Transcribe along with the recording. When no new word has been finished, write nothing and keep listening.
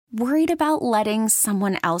Worried about letting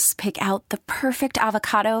someone else pick out the perfect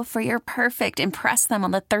avocado for your perfect impress them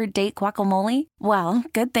on the third date guacamole? Well,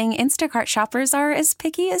 good thing Instacart shoppers are as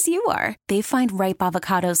picky as you are. They find ripe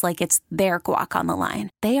avocados like it's their guac on the line.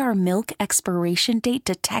 They are milk expiration date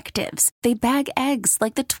detectives. They bag eggs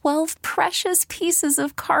like the 12 precious pieces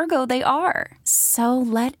of cargo they are. So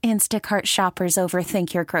let Instacart shoppers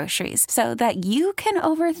overthink your groceries so that you can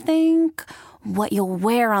overthink what you'll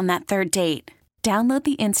wear on that third date. Download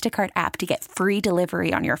the Instacart app to get free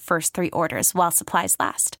delivery on your first 3 orders while supplies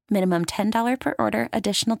last. Minimum $10 per order.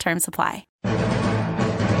 Additional terms apply.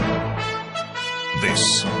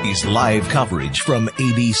 This is live coverage from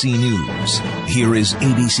ABC News. Here is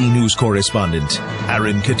ABC News correspondent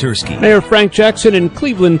Aaron Katersky. Mayor Frank Jackson and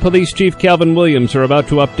Cleveland Police Chief Calvin Williams are about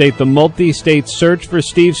to update the multi-state search for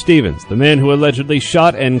Steve Stevens, the man who allegedly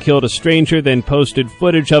shot and killed a stranger, then posted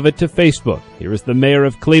footage of it to Facebook. Here is the mayor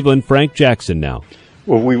of Cleveland, Frank Jackson, now.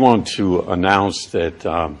 Well, we want to announce that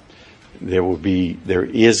there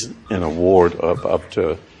is an award of up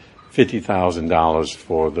to $50,000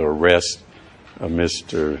 for the arrest of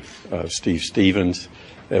Mr. Steve Stevens.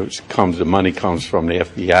 The money comes from the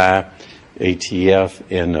FBI, ATF,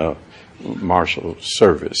 and the Marshal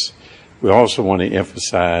Service. We also want to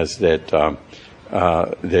emphasize that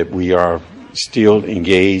that we are still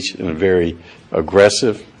engaged in a very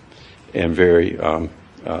aggressive and very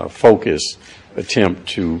focused attempt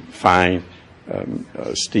to find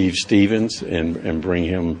Steve Stevens and bring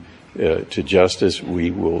him to justice. We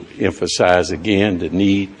will emphasize again the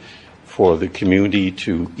need for the community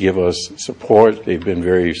to give us support. They've been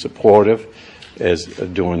very supportive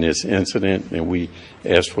during this incident, and we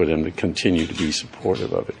ask for them to continue to be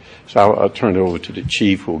supportive of it. So I'll turn it over to the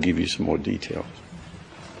chief, who will give you some more details.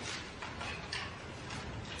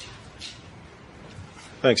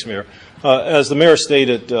 Thanks, Mayor. As the mayor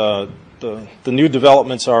stated, the new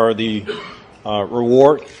developments are the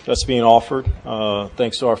reward that's being offered,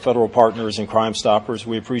 thanks to our federal partners and Crime Stoppers.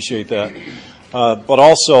 We appreciate that. But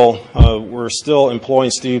also, we're still employing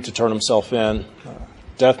Steve to turn himself in,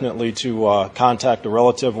 definitely to contact a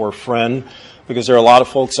relative or a friend, because there are a lot of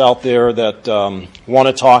folks out there that want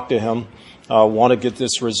to talk to him, want to get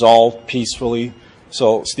this resolved peacefully.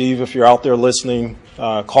 So, Steve, if you're out there listening,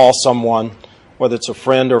 call someone, whether it's a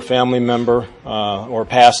friend or family member or a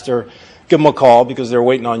pastor. Give them a call, because they're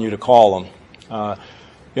waiting on you to call them.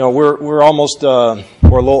 We're almost,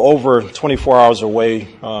 we're a little over 24 hours away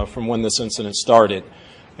from when this incident started,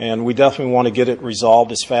 and we definitely want to get it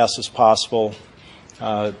resolved as fast as possible.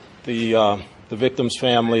 The victim's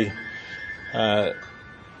family, they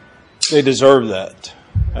deserve that,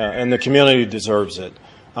 and the community deserves it.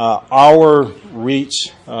 Our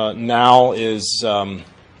reach now is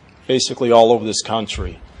basically all over this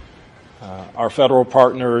country. Our federal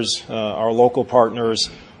partners, our local partners,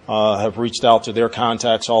 have reached out to their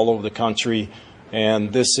contacts all over the country,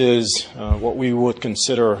 and this is what we would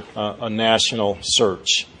consider a national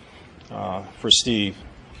search for Steve.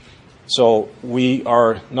 So we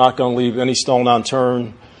are not going to leave any stone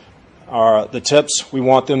unturned. The tips, we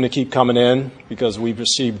want them to keep coming in, because we've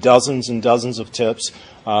received dozens and dozens of tips.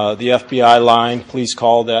 The FBI line, please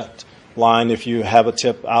call that line if you have a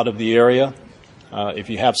tip out of the area. If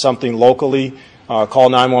you have something locally, call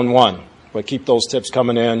 911. But keep those tips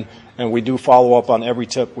coming in, and we do follow up on every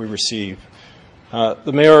tip we receive.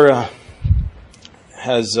 The mayor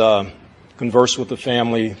has conversed with the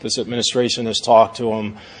family. This administration has talked to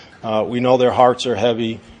them. We know their hearts are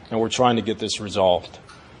heavy, and we're trying to get this resolved.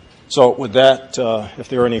 So with that, if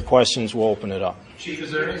there are any questions, we'll open it up. Chief,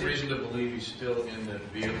 is there any reason to believe he's still in the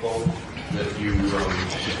vehicle that you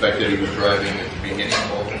suspected he was driving at the beginning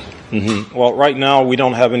of all this? Mm-hmm. Well, right now, we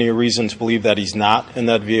don't have any reason to believe that he's not in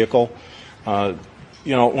that vehicle.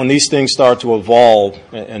 When these things start to evolve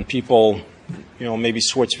and people, maybe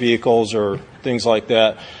switch vehicles or things like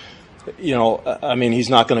that, he's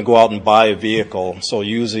not going to go out and buy a vehicle. So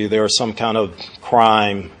usually there's some kind of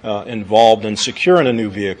crime involved in securing a new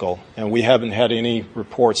vehicle, and we haven't had any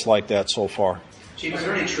reports like that so far. Chief, is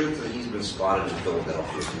there any truth that he's been spotted in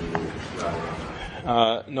Philadelphia?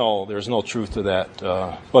 No, there's no truth to that.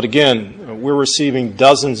 But again, we're receiving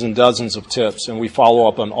dozens and dozens of tips, and we follow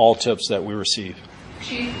up on all tips that we receive.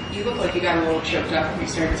 Chief, you look like you got a little choked up when you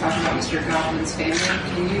started talking about Mr. Kaufman's family.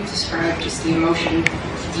 Can you describe just the emotion,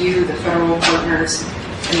 you, the federal partners,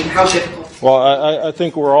 how difficult? Well, I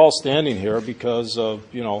think we're all standing here because of,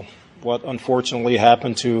 what unfortunately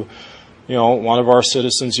happened to, one of our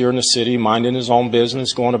citizens here in the city, minding his own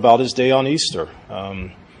business, going about his day on Easter.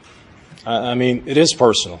 It is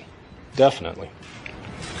personal, definitely.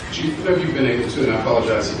 Chief, what have you been able to, and I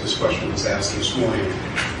apologize if this question was asked this morning,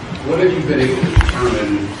 what have you been able to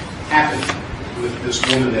determine happened with this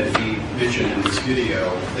woman that he mentioned in this video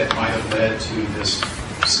that might have led to this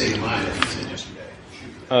state of mind that he said yesterday?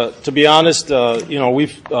 To be honest,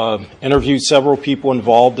 we've interviewed several people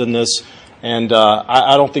involved in this, and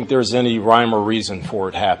I don't think there's any rhyme or reason for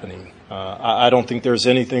it happening. I don't think there's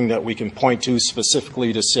anything that we can point to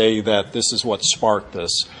specifically to say that this is what sparked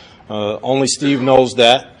this. Only Steve knows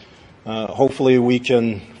that. Hopefully we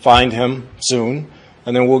can find him soon,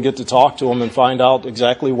 and then we'll get to talk to him and find out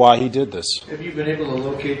exactly why he did this. Have you been able to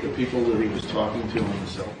locate the people that he was talking to on the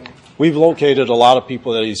cell phone? We've located a lot of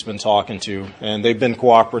people that he's been talking to, and they've been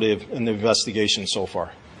cooperative in the investigation so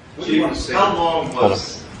far. Chief, how long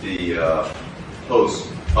was the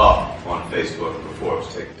post up on Facebook before it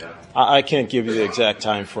was taken down? I can't give you the exact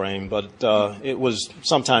time frame, but it was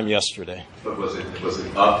sometime yesterday. But was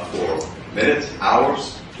it up for minutes,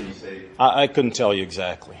 hours? Can you say? I couldn't tell you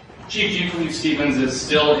exactly. Chief, do you believe Stevens is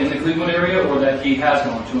still in the Cleveland area, or that he has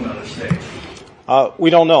gone to another state? We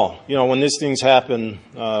don't know. When these things happen,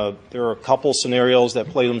 there are a couple scenarios that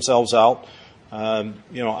play themselves out. I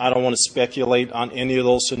don't want to speculate on any of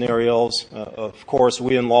those scenarios. Of course,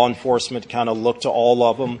 we in law enforcement kind of look to all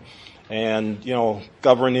of them and,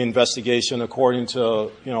 govern the investigation according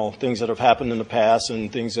to, things that have happened in the past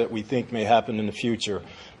and things that we think may happen in the future.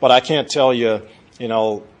 But I can't tell you,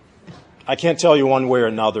 one way or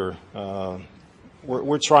another.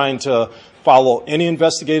 We're trying to follow any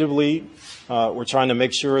investigative lead. We're trying to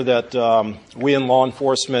make sure that we in law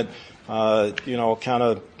enforcement, kind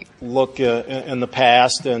of look in the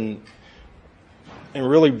past and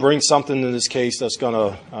really bring something to this case that's going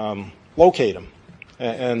to locate him.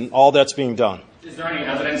 And all that's being done. Is there any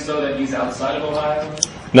evidence, though, that he's outside of Ohio?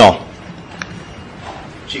 No.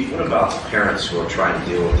 Chief, what about parents who are trying to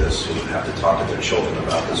deal with this, who have to talk to their children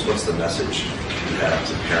about this? What's the message you have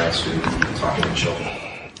to parents who are talking to children?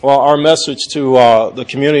 Well, our message to the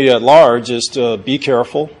community at large is to be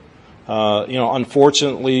careful.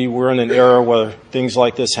 Unfortunately, we're in an era where things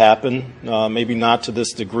like this happen, maybe not to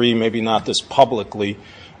this degree, maybe not this publicly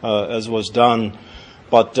as was done,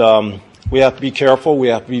 but we have to be careful, we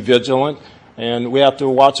have to be vigilant, and we have to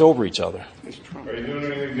watch over each other. Are you doing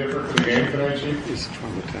anything different for the game tonight, Chief?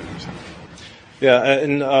 Yeah,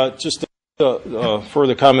 and just to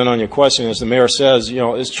further comment on your question, as the mayor says,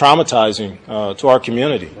 it's traumatizing to our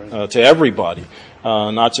community, to everybody,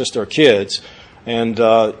 not just our kids. And,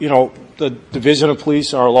 the Division of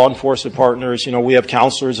Police, our law enforcement partners, we have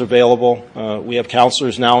counselors available. We have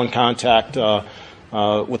counselors now in contact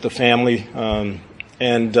with the family.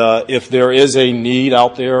 And if there is a need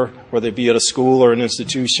out there, whether it be at a school or an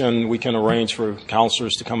institution, we can arrange for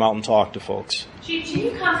counselors to come out and talk to folks. Chief, can you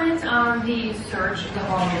comment on the search of the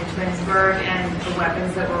home in Twinsburg and the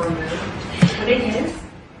weapons that were removed? Were they his?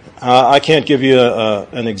 I can't give you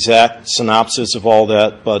an exact synopsis of all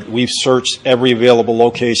that, but we've searched every available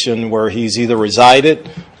location where he's either resided,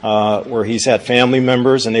 where he's had family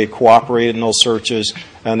members, and they cooperated in those searches,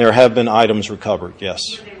 and there have been items recovered, yes.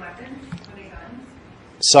 Were they weapons? Were they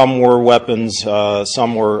guns? Some were weapons,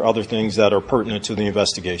 some were other things that are pertinent to the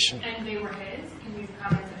investigation. And they were his? Can you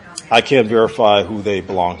comment on how many? I can't verify who they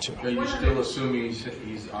belong to. Are you still assuming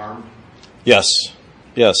he's armed? Yes.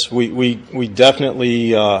 Yes, we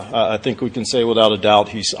definitely, I think we can say without a doubt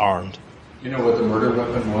he's armed. You know what the murder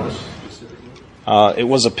weapon was specifically? It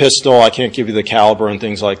was a pistol. I can't give you the caliber and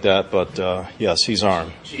things like that, but yes, he's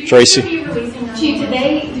armed. Tracy? Chief,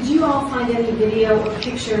 did you all find any video or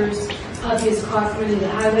pictures of his car from any of the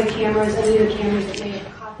highway cameras, any of the cameras that may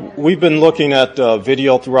have caught that? We've been looking at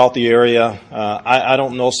video throughout the area. I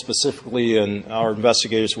don't know specifically, and our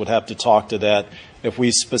investigators would have to talk to that, if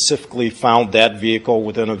we specifically found that vehicle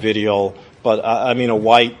within a video. But, I mean, a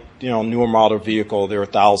white, newer model vehicle, there are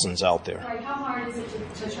thousands out there. Right. How hard is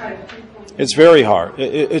it to try to pinpoint? It's very hard.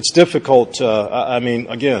 It's difficult.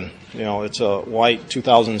 Again, it's a white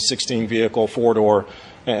 2016 vehicle, four-door,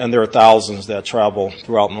 and there are thousands that travel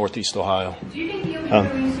throughout Northeast Ohio. Do you think you'll be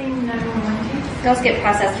releasing 911 tapes? Those get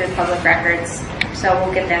processed through public records, so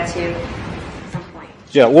we'll get that too.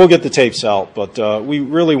 Yeah, we'll get the tapes out, but we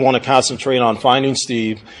really want to concentrate on finding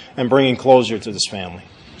Steve and bringing closure to this family.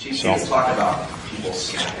 Chief, you talk about people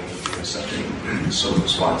snapping, something so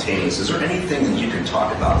spontaneous. Is there anything that you can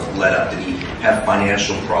talk about that led up? Did he have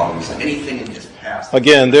financial problems? Anything in his past?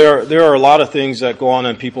 Again, there are a lot of things that go on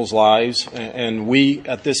in people's lives, and we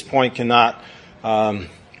at this point cannot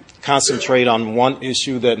concentrate on one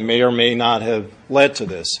issue that may or may not have led to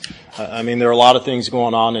this. I mean, there are a lot of things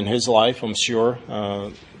going on in his life, I'm sure,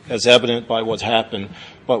 as evident by what's happened,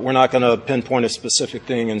 but we're not going to pinpoint a specific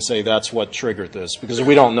thing and say that's what triggered this, because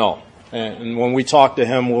we don't know. And when we talk to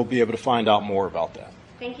him, we'll be able to find out more about that.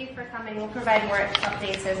 Thank you for coming. We'll provide more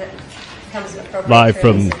updates as it becomes appropriate. Live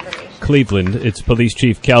from Cleveland, it's Police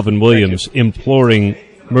Chief Calvin Williams imploring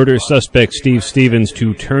murder suspect Steve Stevens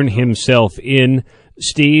to turn himself in.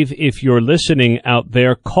 Steve, if you're listening out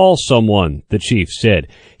there, call someone, the chief said.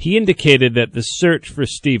 He indicated that the search for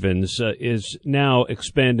Stevens is now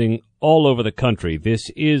expanding all over the country.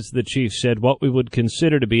 This is, the chief said, what we would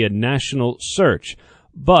consider to be a national search.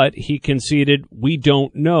 But he conceded, we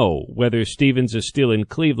don't know whether Stevens is still in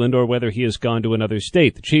Cleveland or whether he has gone to another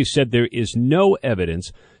state. The chief said there is no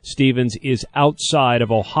evidence Stevens is outside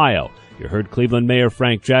of Ohio. You heard Cleveland Mayor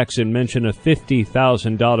Frank Jackson mention a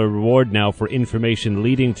 $50,000 reward now for information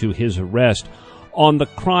leading to his arrest. On the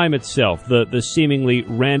crime itself, the seemingly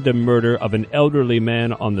random murder of an elderly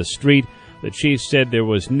man on the street, the chief said there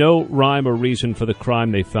was no rhyme or reason for the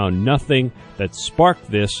crime. They found nothing that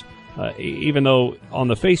sparked this. Even though on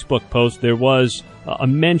the Facebook post there was a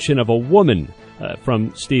mention of a woman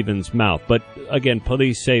from Stevens' mouth. But again,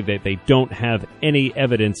 police say that they don't have any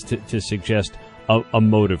evidence to suggest a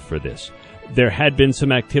motive for this. There had been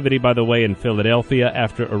some activity, by the way, in Philadelphia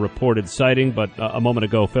after a reported sighting, but a moment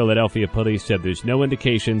ago, Philadelphia police said there's no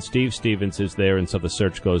indication Steve Stevens is there, and so the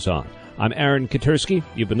search goes on. I'm Aaron Katersky.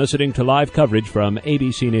 You've been listening to live coverage from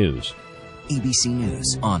ABC News. ABC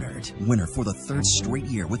News honored winner for the third straight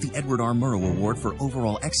year with the Edward R. Murrow Award for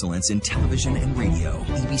Overall Excellence in Television and Radio.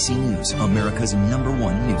 ABC News, America's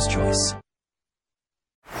 #1 news choice.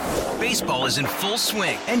 Baseball is in full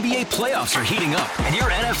swing. NBA playoffs are heating up, and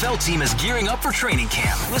your NFL team is gearing up for training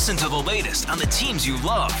camp. Listen to the latest on the teams you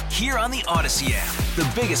love here on the Odyssey app.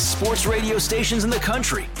 The biggest sports radio stations in the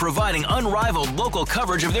country, providing unrivaled local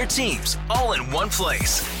coverage of their teams, all in one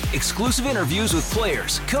place. Exclusive interviews with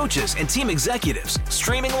players, coaches, and team executives,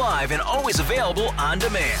 streaming live and always available on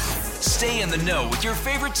demand. Stay in the know with your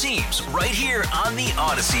favorite teams right here on the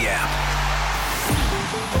Odyssey app.